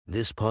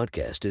This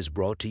podcast is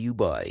brought to you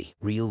by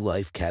Real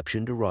Life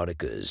Captioned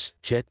Eroticas.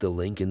 Check the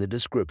link in the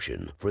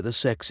description for the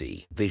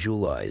sexy,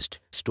 visualized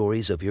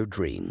stories of your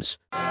dreams.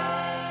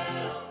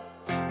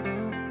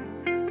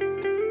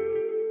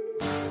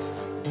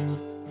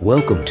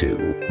 Welcome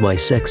to My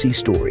Sexy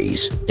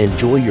Stories.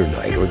 Enjoy your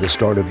night or the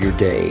start of your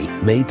day,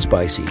 made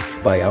spicy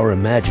by our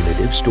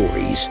imaginative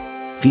stories.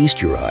 Feast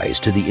your eyes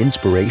to the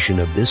inspiration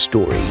of this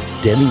story,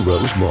 Demi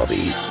Rose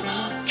Mobby.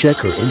 Check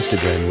her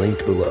Instagram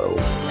linked below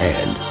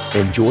and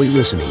enjoy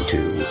listening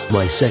to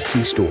My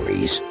Sexy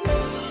Stories.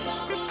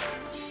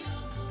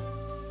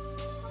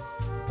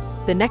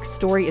 The next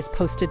story is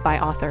posted by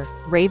author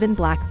Raven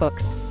Black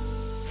Books.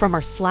 From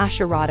our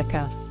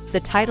 /erotica, the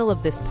title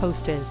of this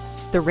post is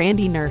The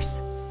Randy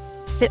Nurse.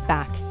 Sit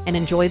back and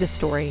enjoy the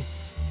story.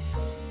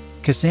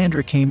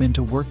 Cassandra came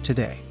into work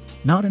today,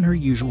 not in her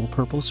usual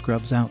purple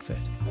scrubs outfit,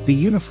 the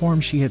uniform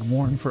she had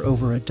worn for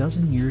over a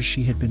dozen years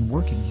she had been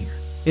working here.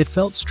 It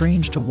felt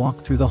strange to walk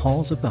through the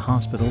halls of the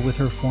hospital with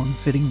her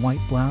form-fitting white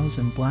blouse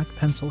and black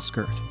pencil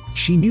skirt.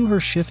 She knew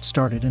her shift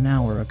started an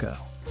hour ago,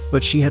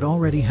 but she had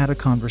already had a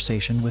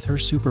conversation with her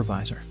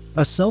supervisor,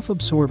 a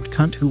self-absorbed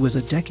cunt who was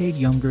a decade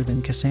younger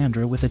than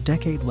Cassandra with a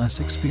decade less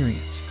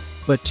experience,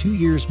 but 2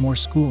 years more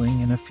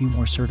schooling and a few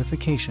more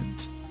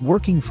certifications.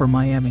 Working for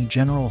Miami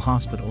General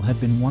Hospital had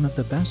been one of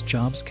the best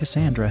jobs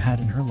Cassandra had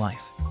in her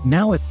life.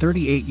 Now at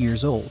 38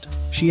 years old,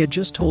 she had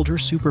just told her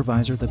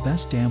supervisor the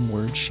best damn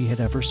words she had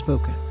ever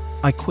spoken.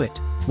 I quit.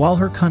 While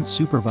her cunt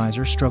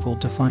supervisor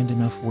struggled to find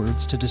enough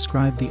words to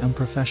describe the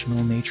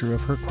unprofessional nature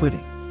of her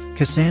quitting,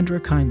 Cassandra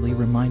kindly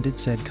reminded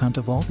said cunt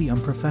of all the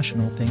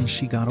unprofessional things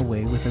she got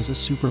away with as a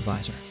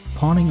supervisor,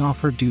 pawning off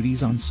her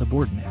duties on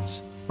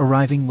subordinates,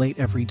 arriving late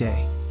every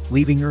day,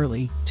 leaving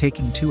early,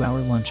 taking 2-hour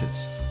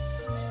lunches,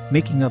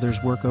 making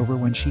others work over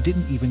when she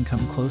didn't even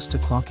come close to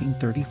clocking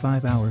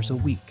 35 hours a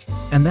week.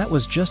 And that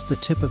was just the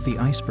tip of the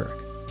iceberg.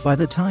 By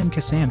the time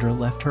Cassandra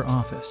left her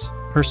office,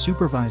 her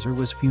supervisor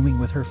was fuming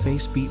with her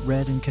face beet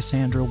red and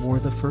Cassandra wore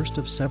the first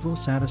of several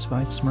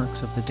satisfied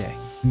smirks of the day.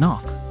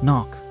 Knock,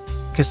 knock,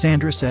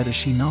 Cassandra said as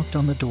she knocked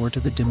on the door to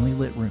the dimly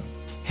lit room.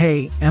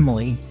 Hey,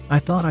 Emily, I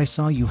thought I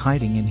saw you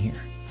hiding in here.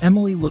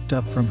 Emily looked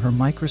up from her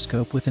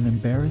microscope with an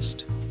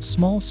embarrassed,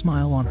 small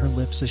smile on her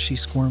lips as she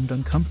squirmed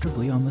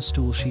uncomfortably on the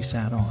stool she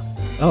sat on.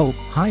 Oh,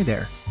 hi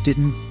there.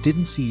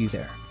 Didn't see you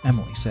there,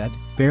 Emily said,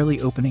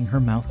 barely opening her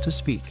mouth to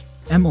speak.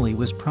 Emily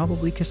was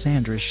probably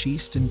Cassandra's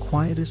sheest and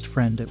quietest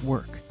friend at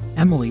work.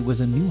 Emily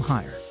was a new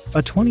hire,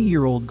 a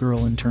 20-year-old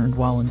girl interned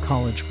while in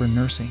college for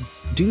nursing,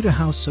 due to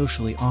how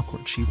socially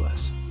awkward she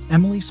was.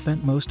 Emily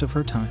spent most of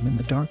her time in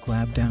the dark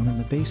lab down in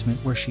the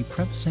basement where she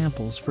prepped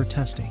samples for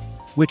testing,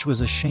 which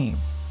was a shame.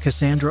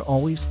 Cassandra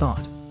always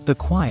thought. The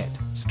quiet,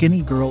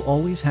 skinny girl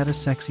always had a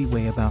sexy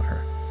way about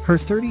her. Her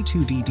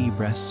 32DD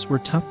breasts were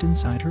tucked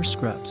inside her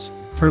scrubs.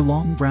 Her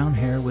long brown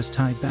hair was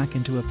tied back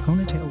into a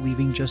ponytail,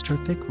 leaving just her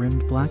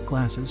thick-rimmed black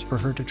glasses for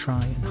her to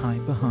try and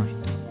hide behind.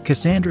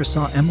 Cassandra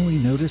saw Emily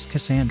notice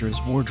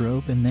Cassandra's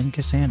wardrobe and then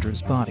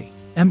Cassandra's body.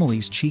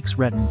 Emily's cheeks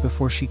reddened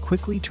before she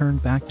quickly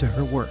turned back to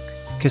her work.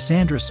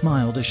 Cassandra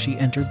smiled as she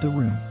entered the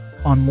room.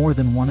 On more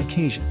than one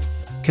occasion,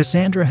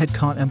 Cassandra had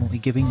caught Emily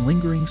giving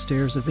lingering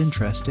stares of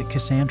interest at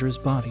Cassandra's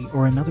body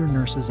or another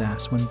nurse's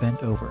ass when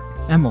bent over.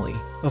 Emily,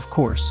 of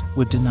course,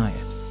 would deny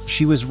it.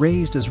 She was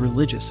raised as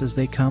religious as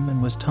they come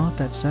and was taught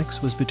that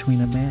sex was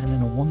between a man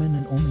and a woman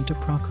and only to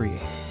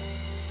procreate,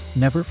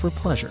 never for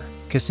pleasure.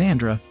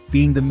 Cassandra,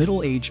 being the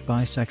middle-aged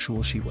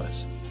bisexual she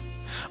was,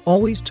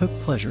 always took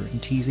pleasure in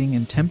teasing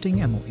and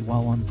tempting Emily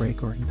while on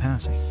break or in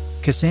passing.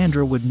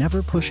 Cassandra would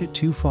never push it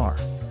too far.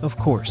 Of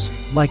course,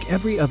 like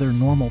every other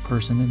normal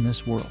person in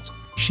this world,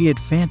 she had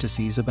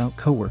fantasies about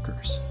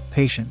coworkers,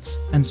 patients,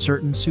 and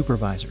certain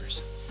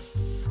supervisors.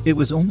 It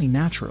was only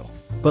natural,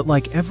 but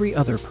like every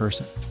other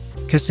person,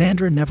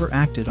 Cassandra never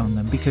acted on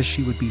them because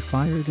she would be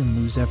fired and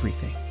lose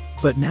everything.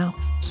 But now,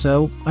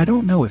 so, I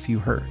don't know if you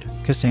heard,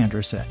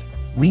 Cassandra said,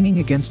 leaning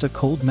against a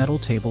cold metal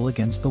table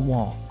against the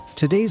wall.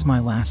 Today's my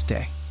last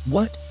day.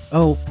 What?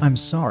 Oh, I'm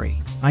sorry.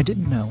 I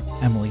didn't know,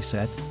 Emily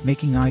said,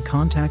 making eye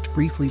contact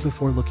briefly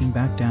before looking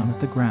back down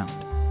at the ground.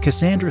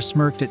 Cassandra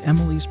smirked at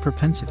Emily's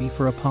propensity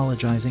for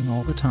apologizing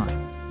all the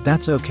time.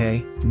 That's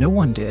okay, no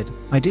one did.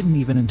 I didn't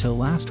even until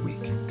last week,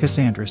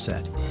 Cassandra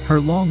said,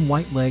 her long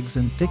white legs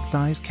and thick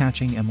thighs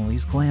catching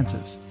Emily's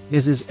glances.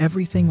 Is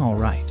everything all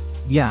right?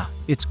 Yeah,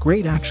 it's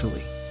great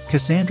actually.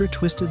 Cassandra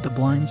twisted the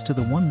blinds to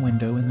the one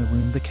window in the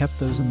room that kept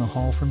those in the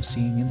hall from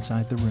seeing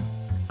inside the room.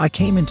 I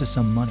came into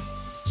some money,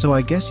 so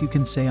I guess you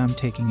can say I'm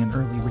taking an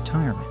early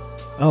retirement.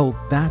 Oh,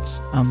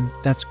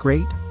 that's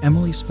great,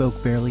 Emily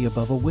spoke barely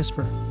above a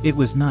whisper. It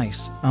was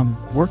nice,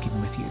 working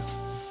with you.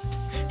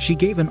 She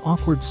gave an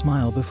awkward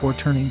smile before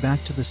turning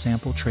back to the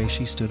sample tray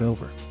she stood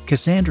over.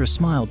 Cassandra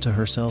smiled to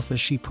herself as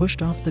she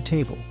pushed off the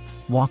table,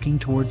 walking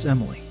towards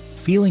Emily,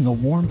 feeling a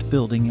warmth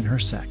building in her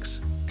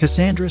sex.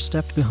 Cassandra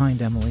stepped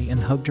behind Emily and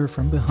hugged her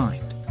from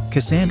behind.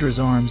 Cassandra's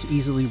arms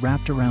easily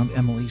wrapped around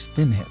Emily's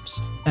thin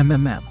hips.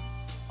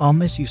 I'll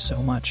miss you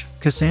so much,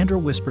 Cassandra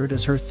whispered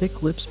as her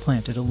thick lips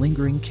planted a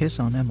lingering kiss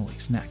on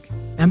Emily's neck.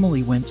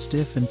 Emily went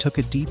stiff and took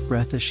a deep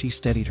breath as she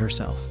steadied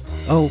herself.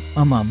 Oh,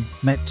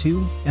 met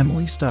too?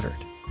 Emily stuttered.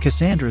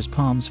 Cassandra's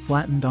palms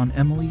flattened on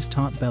Emily's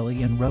taut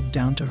belly and rubbed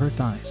down to her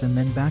thighs and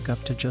then back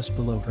up to just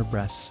below her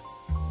breasts,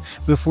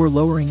 before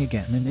lowering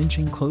again and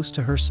inching close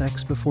to her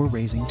sex before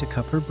raising to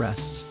cup her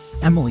breasts.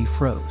 Emily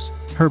froze.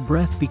 Her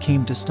breath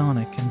became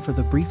dystonic, and for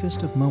the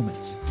briefest of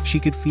moments, she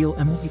could feel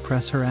Emily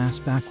press her ass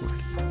backward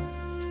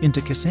into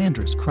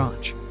Cassandra's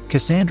crotch.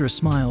 Cassandra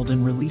smiled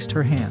and released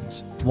her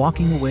hands,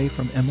 walking away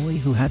from Emily,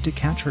 who had to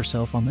catch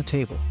herself on the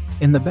table.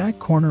 In the back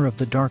corner of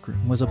the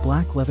darkroom was a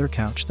black leather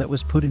couch that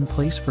was put in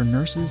place for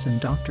nurses and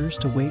doctors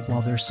to wait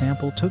while their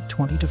sample took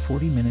 20 to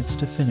 40 minutes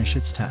to finish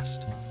its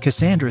test.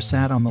 Cassandra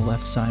sat on the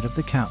left side of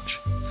the couch,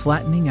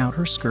 flattening out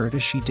her skirt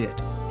as she did.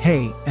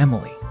 Hey,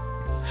 Emily.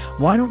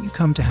 Why don't you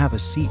come to have a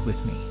seat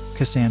with me?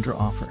 Cassandra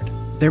offered.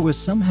 There was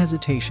some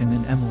hesitation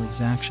in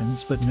Emily's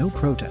actions, but no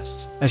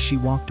protests, as she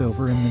walked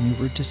over and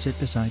maneuvered to sit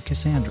beside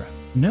Cassandra.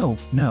 No.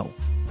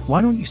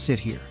 Why don't you sit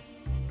here?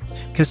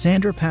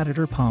 Cassandra patted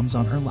her palms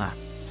on her lap.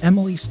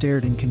 Emily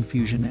stared in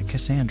confusion at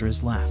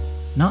Cassandra's lap,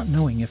 not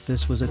knowing if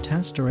this was a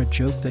test or a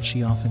joke that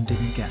she often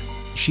didn't get.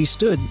 She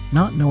stood,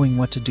 not knowing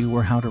what to do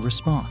or how to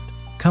respond.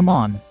 Come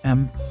on,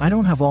 I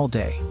don't have all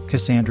day,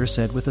 Cassandra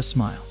said with a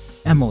smile.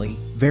 Emily,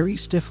 very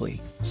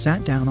stiffly,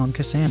 sat down on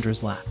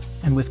Cassandra's lap,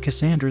 and with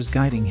Cassandra's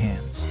guiding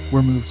hands,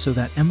 were moved so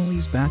that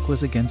Emily's back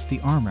was against the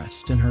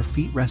armrest and her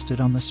feet rested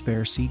on the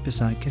spare seat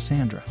beside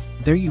Cassandra.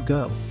 There you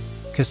go,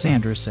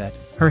 Cassandra said,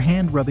 her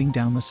hand rubbing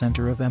down the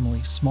center of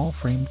Emily's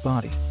small-framed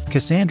body.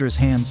 Cassandra's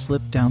hand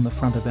slipped down the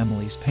front of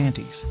Emily's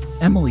panties.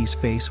 Emily's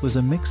face was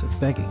a mix of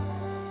begging,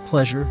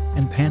 pleasure,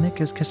 and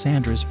panic as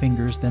Cassandra's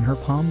fingers, then her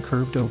palm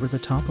curved over the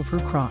top of her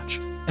crotch.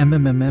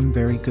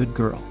 Very good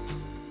girl,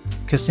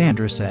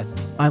 Cassandra said.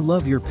 I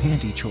love your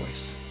panty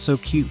choice. So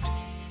cute.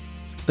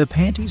 The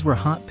panties were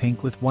hot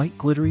pink with white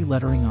glittery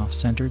lettering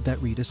off-centered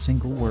that read a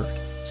single word: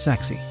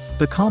 sexy.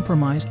 The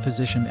compromised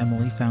position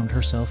Emily found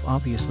herself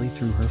obviously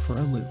threw her for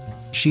a loop.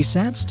 She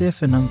sat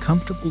stiff and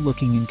uncomfortable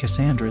looking in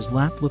Cassandra's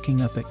lap,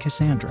 looking up at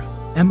Cassandra.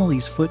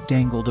 Emily's foot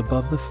dangled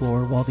above the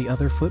floor while the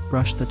other foot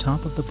brushed the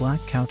top of the black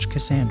couch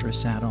Cassandra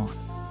sat on.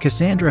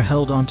 Cassandra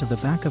held onto the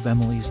back of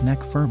Emily's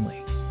neck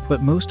firmly,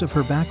 but most of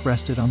her back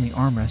rested on the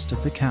armrest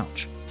of the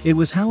couch. It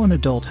was how an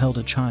adult held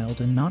a child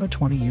and not a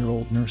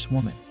 20-year-old nurse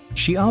woman.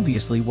 She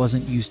obviously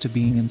wasn't used to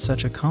being in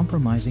such a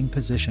compromising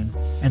position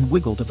and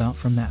wiggled about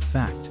from that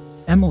fact.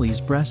 Emily's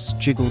breasts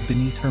jiggled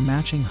beneath her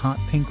matching hot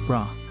pink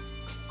bra.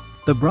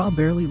 The bra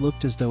barely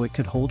looked as though it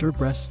could hold her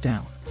breasts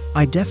down.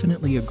 I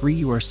definitely agree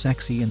you are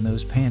sexy in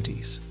those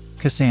panties,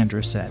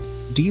 Cassandra said.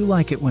 Do you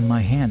like it when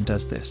my hand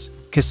does this?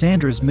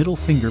 Cassandra's middle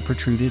finger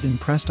protruded and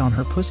pressed on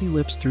her pussy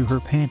lips through her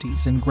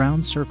panties and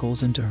ground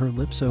circles into her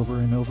lips over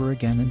and over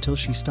again until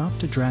she stopped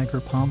to drag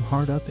her palm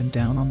hard up and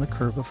down on the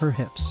curve of her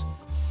hips,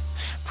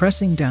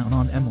 pressing down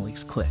on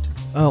Emily's clit.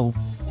 Oh,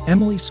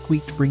 Emily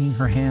squeaked, bringing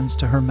her hands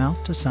to her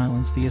mouth to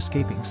silence the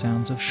escaping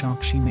sounds of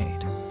shock she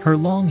made. Her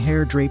long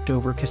hair draped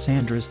over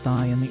Cassandra's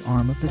thigh and the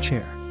arm of the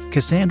chair.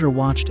 Cassandra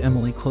watched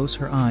Emily close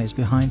her eyes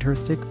behind her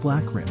thick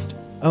black rimmed.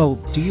 Oh,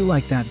 do you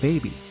like that,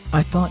 baby?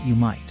 I thought you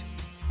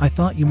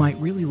might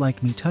really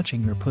like me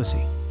touching your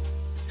pussy.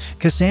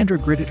 Cassandra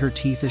gritted her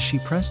teeth as she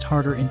pressed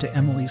harder into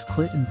Emily's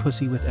clit and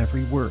pussy with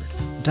every word.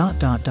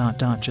 Just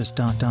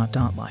like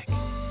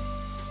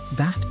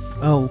that?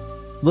 Oh,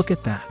 look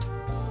at that.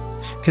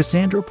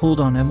 Cassandra pulled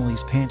on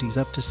Emily's panties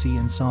up to see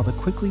and saw the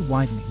quickly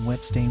widening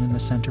wet stain in the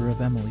center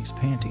of Emily's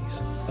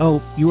panties.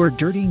 Oh, you are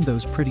dirtying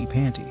those pretty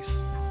panties.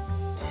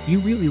 You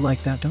really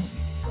like that, don't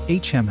you?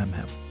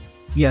 HMMM.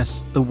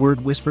 Yes, the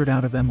word whispered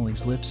out of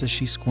Emily's lips as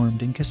she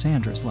squirmed in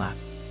Cassandra's lap.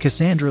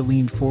 Cassandra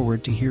leaned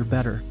forward to hear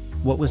better.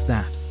 What was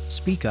that?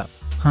 Speak up,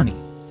 honey,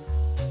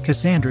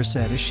 Cassandra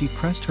said as she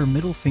pressed her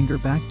middle finger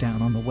back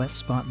down on the wet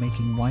spot,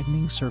 making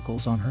widening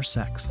circles on her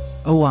sex.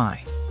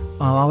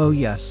 Oh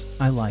yes,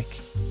 I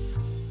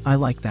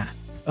like that.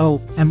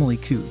 Oh, Emily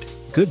cooed.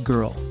 Good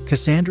girl.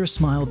 Cassandra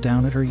smiled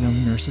down at her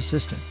young nurse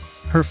assistant.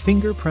 Her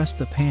finger pressed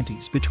the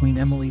panties between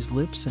Emily's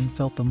lips and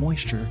felt the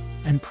moisture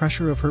and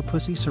pressure of her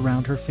pussy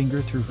surround her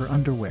finger through her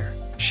underwear.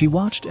 She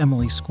watched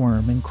Emily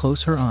squirm and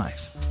close her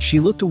eyes. She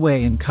looked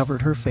away and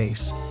covered her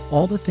face,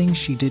 all the things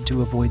she did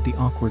to avoid the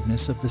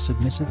awkwardness of the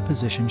submissive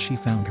position she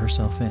found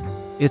herself in.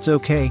 It's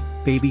okay,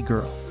 baby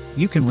girl.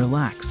 You can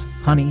relax,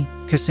 honey.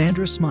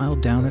 Cassandra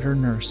smiled down at her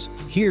nurse.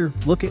 Here,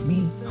 look at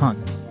me,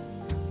 hun.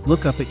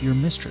 Look up at your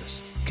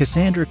mistress.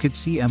 Cassandra could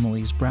see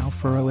Emily's brow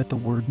furrow at the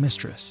word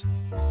mistress.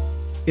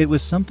 It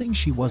was something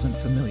she wasn't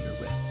familiar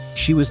with.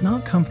 She was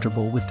not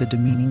comfortable with the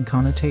demeaning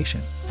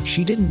connotation.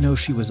 She didn't know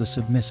she was a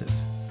submissive.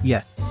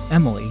 Yet,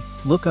 Emily,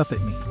 look up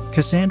at me.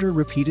 Cassandra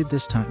repeated,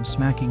 this time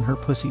smacking her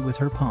pussy with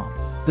her palm.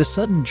 The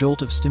sudden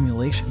jolt of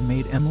stimulation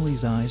made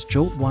Emily's eyes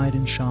jolt wide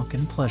in shock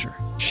and pleasure.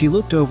 She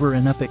looked over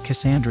and up at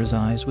Cassandra's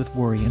eyes with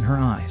worry in her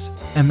eyes.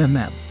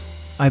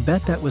 I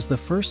bet that was the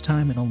first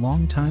time in a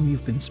long time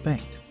you've been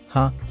spanked,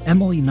 Huh?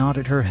 Emily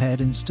nodded her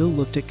head and still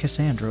looked at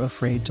Cassandra,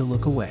 afraid to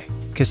look away.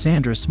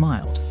 Cassandra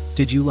smiled.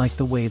 Did you like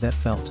the way that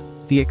felt?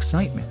 The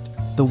excitement,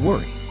 the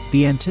worry,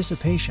 the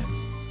anticipation.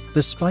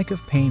 The spike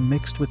of pain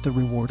mixed with the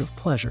reward of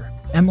pleasure.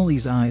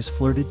 Emily's eyes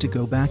flirted to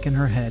go back in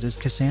her head as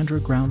Cassandra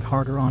ground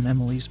harder on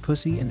Emily's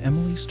pussy and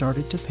Emily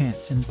started to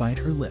pant and bite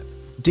her lip.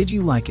 Did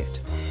you like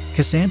it?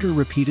 Cassandra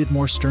repeated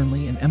more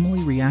sternly and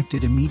Emily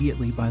reacted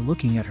immediately by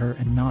looking at her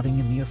and nodding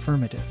in the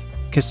affirmative.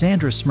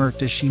 Cassandra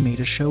smirked as she made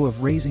a show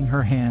of raising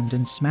her hand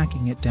and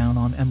smacking it down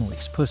on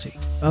Emily's pussy.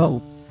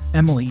 Oh,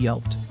 Emily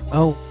yelped.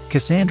 Oh,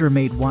 Cassandra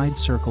made wide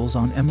circles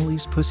on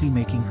Emily's pussy,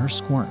 making her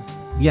squirm.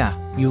 Yeah,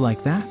 you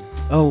like that?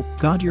 Oh,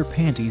 God, your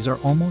panties are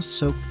almost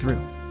soaked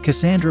through.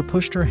 Cassandra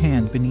pushed her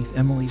hand beneath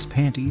Emily's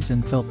panties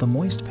and felt the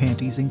moist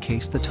panties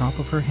encase the top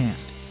of her hand.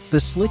 The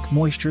slick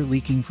moisture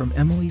leaking from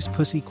Emily's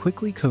pussy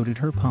quickly coated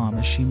her palm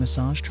as she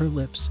massaged her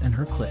lips and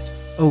her clit.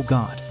 Oh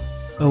God.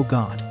 Oh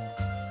God.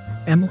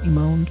 Emily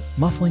moaned,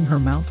 muffling her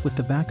mouth with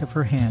the back of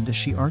her hand as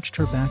she arched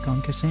her back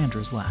on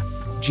Cassandra's lap.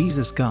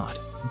 Jesus God,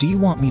 do you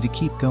want me to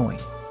keep going?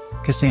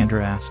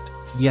 Cassandra asked.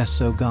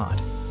 Yes, oh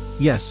God.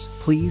 Yes,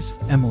 please,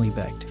 Emily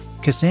begged.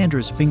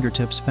 Cassandra's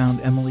fingertips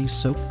found Emily's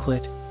soaked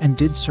clit and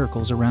did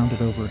circles around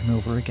it over and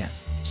over again.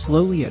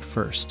 Slowly at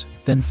first,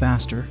 then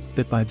faster,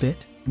 bit by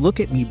bit. Look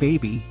at me,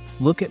 baby.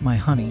 Look at my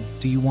honey.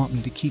 Do you want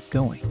me to keep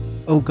going?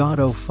 Oh God,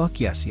 oh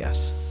fuck, yes,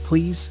 yes.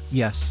 Please,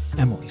 yes,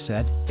 Emily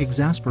said,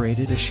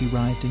 exasperated as she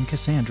writhed in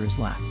Cassandra's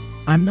lap.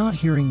 I'm not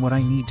hearing what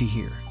I need to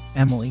hear.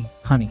 Emily,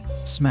 honey,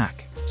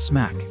 smack,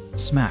 smack,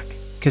 smack.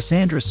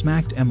 Cassandra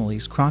smacked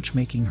Emily's crotch,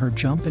 making her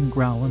jump and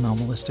growl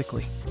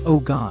anomalistically. Oh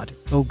God,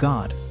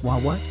 wah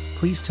what?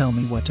 Please tell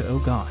me what to oh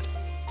God.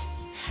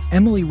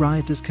 Emily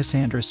writhed as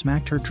Cassandra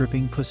smacked her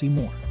dripping pussy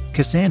more.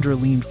 Cassandra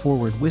leaned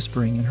forward,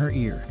 whispering in her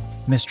ear,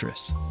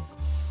 Mistress.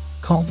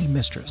 Call me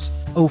Mistress.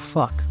 Oh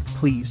fuck,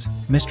 please,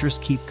 Mistress,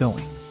 keep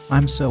going.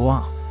 I'm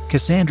so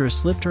Cassandra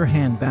slipped her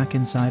hand back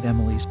inside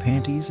Emily's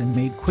panties and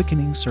made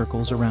quickening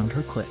circles around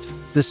her clit.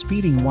 The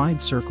speeding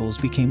wide circles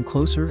became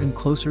closer and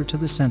closer to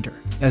the center.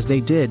 As they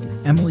did,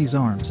 Emily's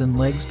arms and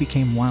legs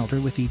became wilder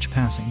with each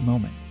passing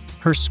moment.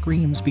 Her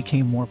screams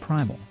became more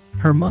primal.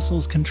 Her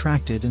muscles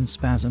contracted and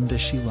spasmed as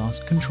she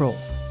lost control.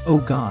 Oh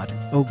God,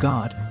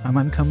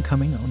 I'm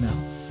coming, oh no.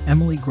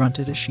 Emily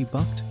grunted as she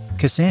bucked.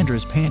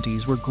 Cassandra's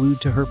panties were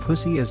glued to her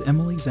pussy as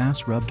Emily's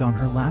ass rubbed on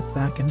her lap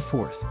back and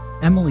forth.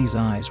 Emily's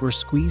eyes were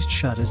squeezed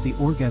shut as the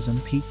orgasm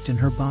peaked and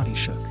her body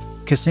shook.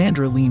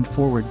 Cassandra leaned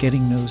forward,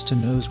 getting nose to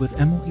nose with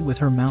Emily with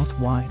her mouth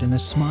wide and a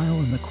smile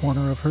in the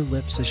corner of her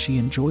lips as she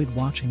enjoyed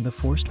watching the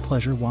forced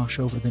pleasure wash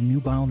over the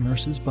nubile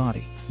nurse's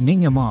body.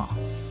 Ning-a-ma,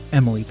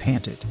 Emily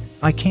panted.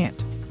 I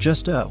can't,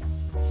 just oh.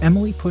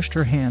 Emily pushed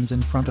her hands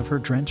in front of her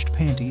drenched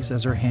panties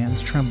as her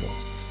hands trembled.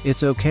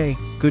 It's okay,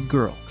 good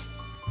girl.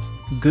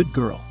 Good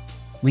girl.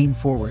 Lean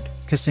forward,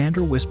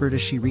 Cassandra whispered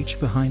as she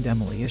reached behind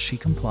Emily as she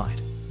complied.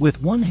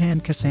 With one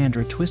hand,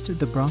 Cassandra twisted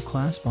the bra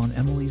clasp on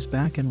Emily's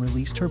back and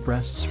released her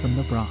breasts from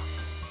the bra,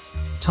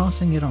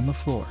 tossing it on the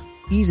floor,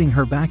 easing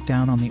her back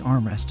down on the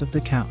armrest of the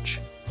couch.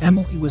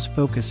 Emily was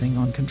focusing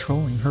on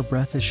controlling her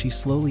breath as she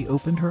slowly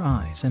opened her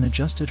eyes and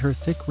adjusted her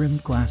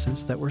thick-rimmed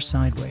glasses that were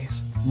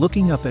sideways.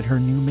 Looking up at her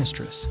new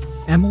mistress,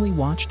 Emily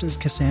watched as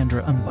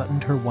Cassandra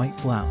unbuttoned her white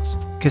blouse.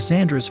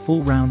 Cassandra's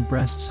full round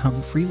breasts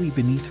hung freely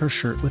beneath her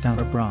shirt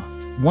without a bra.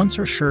 Once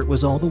her shirt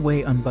was all the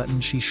way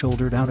unbuttoned, she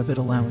shouldered out of it,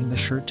 allowing the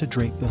shirt to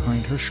drape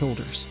behind her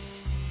shoulders,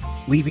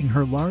 leaving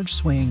her large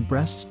swaying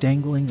breasts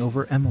dangling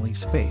over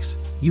Emily's face.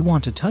 You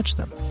want to touch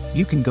them?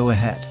 You can go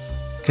ahead,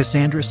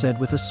 Cassandra said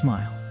with a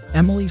smile.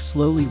 Emily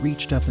slowly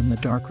reached up in the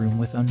darkroom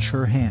with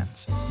unsure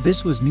hands.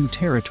 This was new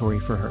territory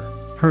for her.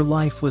 Her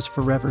life was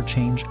forever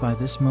changed by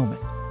this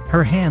moment.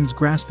 Her hands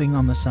grasping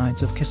on the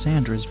sides of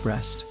Cassandra's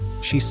breast,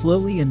 she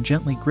slowly and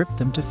gently gripped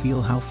them to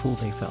feel how full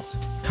they felt,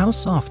 how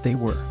soft they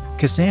were.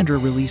 Cassandra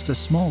released a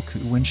small coo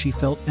when she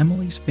felt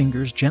Emily's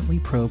fingers gently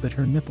probe at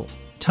her nipple,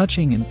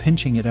 touching and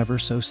pinching it ever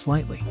so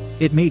slightly.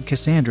 It made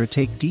Cassandra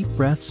take deep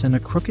breaths and a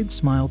crooked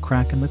smile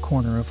crack in the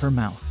corner of her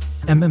mouth.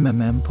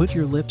 Put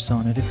your lips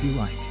on it if you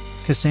like,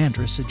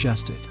 Cassandra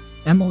suggested.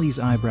 Emily's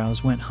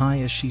eyebrows went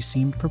high as she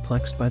seemed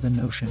perplexed by the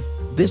notion.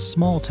 This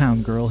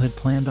small-town girl had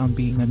planned on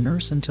being a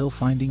nurse until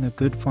finding a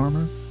good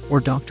farmer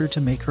or doctor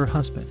to make her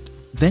husband.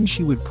 Then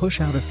she would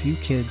push out a few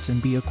kids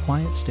and be a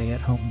quiet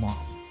stay-at-home mom.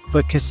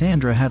 But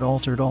Cassandra had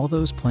altered all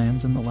those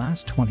plans in the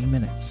last 20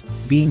 minutes,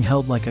 being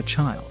held like a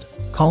child,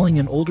 calling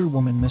an older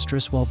woman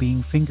mistress while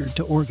being fingered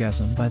to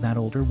orgasm by that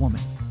older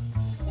woman.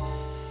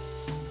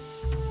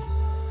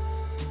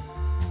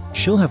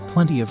 She'll have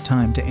plenty of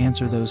time to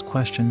answer those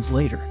questions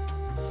later.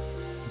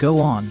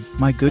 Go on,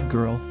 my good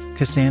girl,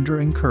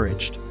 Cassandra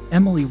encouraged.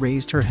 Emily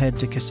raised her head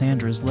to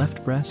Cassandra's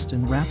left breast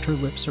and wrapped her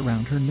lips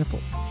around her nipple.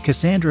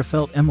 Cassandra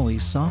felt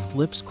Emily's soft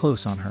lips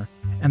close on her,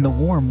 and the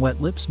warm, wet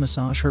lips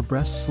massage her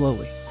breast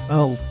slowly.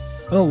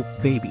 Oh,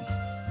 baby,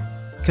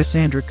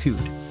 Cassandra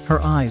cooed,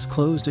 her eyes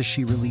closed as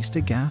she released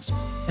a gasp.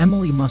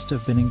 Emily must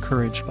have been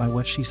encouraged by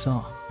what she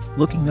saw.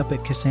 looking up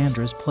at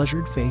Cassandra's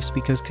pleasured face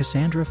because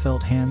Cassandra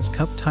felt hands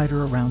cupped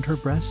tighter around her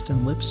breast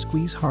and lips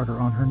squeeze harder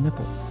on her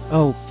nipple.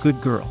 "Oh,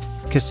 good girl."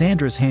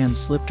 Cassandra's hand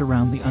slipped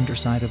around the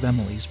underside of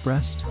Emily's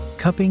breast,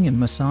 cupping and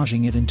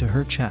massaging it into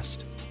her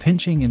chest,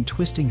 pinching and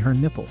twisting her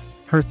nipple.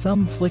 Her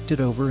thumb flicked it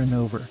over and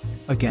over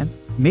again,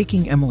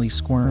 making Emily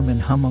squirm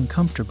and hum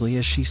uncomfortably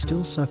as she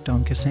still sucked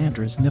on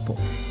Cassandra's nipple.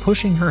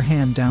 Pushing her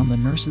hand down the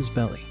nurse's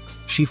belly,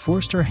 she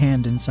forced her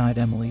hand inside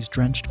Emily's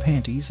drenched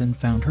panties and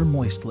found her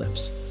moist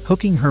lips,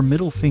 hooking her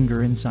middle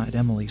finger inside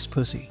Emily's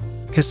pussy.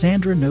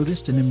 Cassandra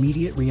noticed an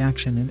immediate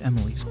reaction in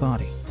Emily's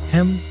body.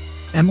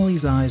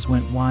 Emily's eyes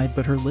went wide,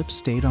 but her lips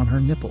stayed on her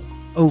nipple.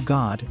 "Oh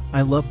God,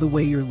 I love the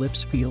way your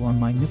lips feel on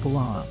my nipple.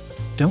 Ah,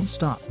 don't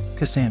stop,"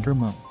 Cassandra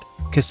moaned.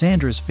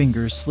 Cassandra's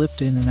fingers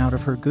slipped in and out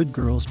of her good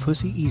girl's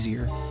pussy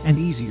easier and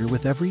easier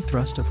with every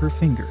thrust of her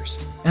fingers.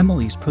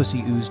 Emily's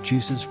pussy oozed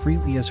juices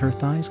freely as her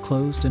thighs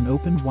closed and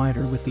opened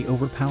wider with the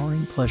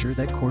overpowering pleasure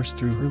that coursed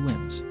through her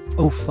limbs.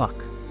 "Oh fuck.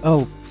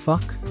 Oh,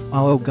 fuck.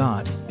 Oh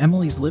God."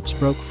 Emily's lips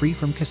broke free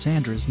from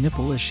Cassandra's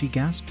nipple as she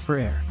gasped for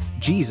air.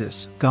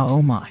 "Jesus, God,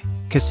 oh my."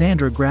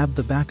 Cassandra grabbed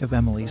the back of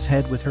Emily's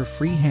head with her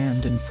free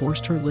hand and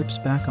forced her lips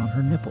back on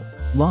her nipple.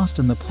 Lost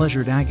in the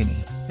pleasured agony,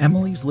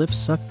 Emily's lips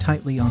sucked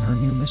tightly on her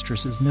new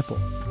mistress's nipple.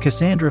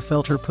 Cassandra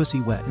felt her pussy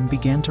wet and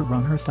began to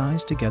run her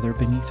thighs together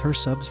beneath her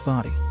sub's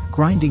body,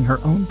 grinding her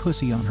own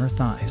pussy on her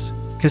thighs.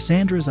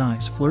 Cassandra's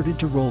eyes flirted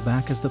to roll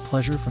back as the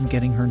pleasure from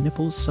getting her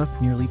nipples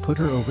sucked nearly put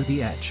her over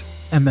the edge.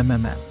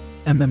 MMMM.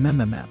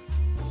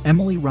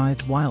 Emily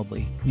writhed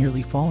wildly,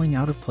 nearly falling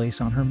out of place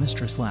on her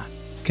mistress' lap.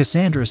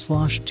 Cassandra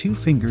sloshed 2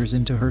 fingers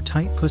into her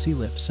tight pussy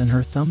lips and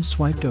her thumb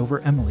swiped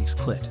over Emily's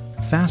clit.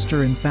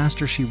 Faster and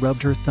faster she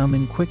rubbed her thumb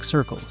in quick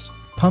circles.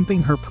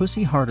 Pumping her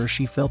pussy harder,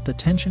 she felt the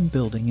tension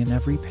building in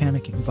every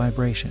panicking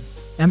vibration.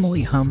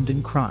 Emily hummed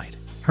and cried,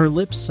 her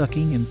lips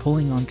sucking and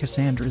pulling on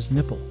Cassandra's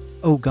nipple.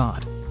 "Oh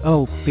God.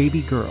 Oh,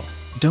 baby girl.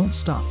 Don't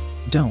stop.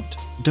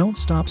 Don't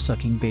stop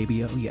sucking,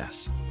 baby, oh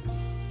yes."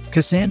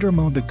 Cassandra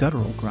moaned a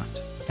guttural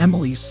grunt.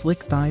 Emily's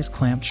slick thighs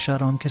clamped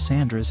shut on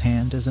Cassandra's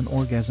hand as an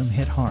orgasm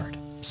hit hard.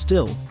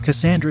 Still,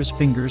 Cassandra's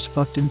fingers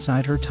fucked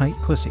inside her tight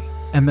pussy.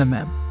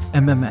 MMM.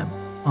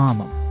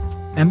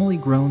 Emily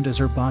groaned as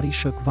her body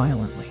shook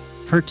violently,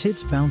 her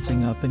tits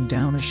bouncing up and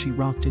down as she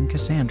rocked in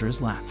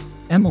Cassandra's lap.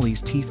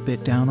 Emily's teeth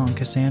bit down on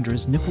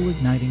Cassandra's nipple,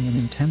 igniting an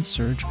intense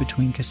surge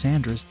between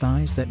Cassandra's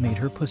thighs that made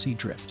her pussy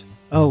drift.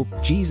 "Oh,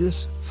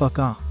 Jesus, fuck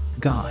off,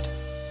 God."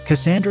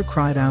 Cassandra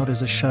cried out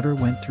as a shudder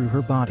went through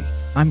her body.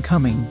 "I'm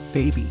coming,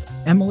 baby."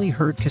 Emily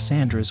heard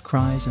Cassandra's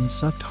cries and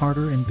sucked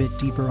harder and bit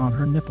deeper on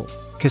her nipple.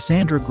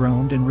 Cassandra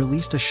groaned and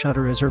released a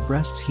shudder as her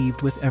breasts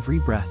heaved with every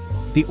breath.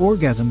 The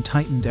orgasm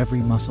tightened every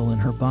muscle in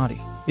her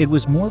body. It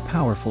was more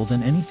powerful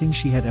than anything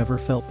she had ever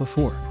felt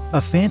before. A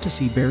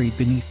fantasy buried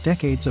beneath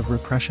decades of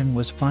repression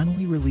was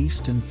finally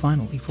released and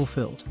finally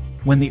fulfilled.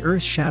 When the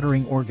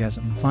earth-shattering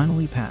orgasm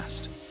finally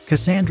passed,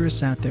 Cassandra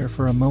sat there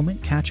for a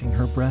moment, catching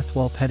her breath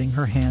while petting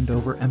her hand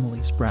over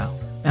Emily's brow.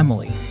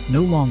 Emily,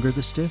 no longer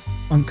the stiff,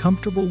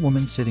 uncomfortable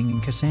woman sitting in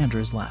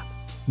Cassandra's lap,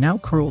 now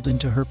curled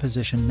into her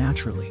position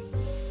naturally,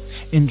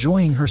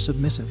 enjoying her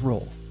submissive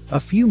role. A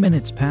few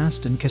minutes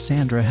passed and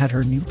Cassandra had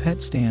her new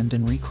pet stand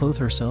and reclothe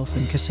herself,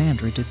 and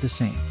Cassandra did the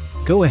same.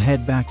 "Go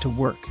ahead back to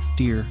work,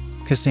 dear,"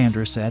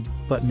 Cassandra said,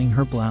 buttoning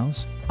her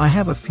blouse. "I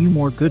have a few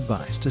more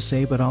goodbyes to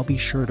say, but I'll be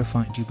sure to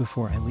find you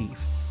before I leave."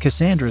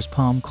 Cassandra's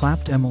palm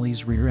clapped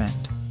Emily's rear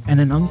end, and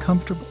an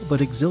uncomfortable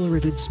but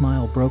exhilarated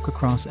smile broke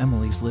across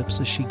Emily's lips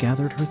as she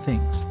gathered her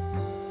things.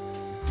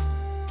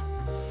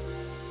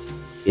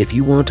 If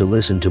you want to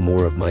listen to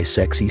more of my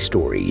sexy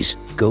stories,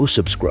 go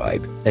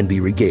subscribe and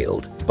be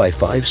regaled by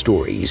 5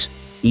 stories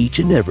each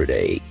and every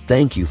day.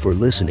 Thank you for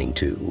listening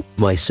to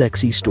My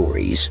Sexy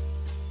Stories.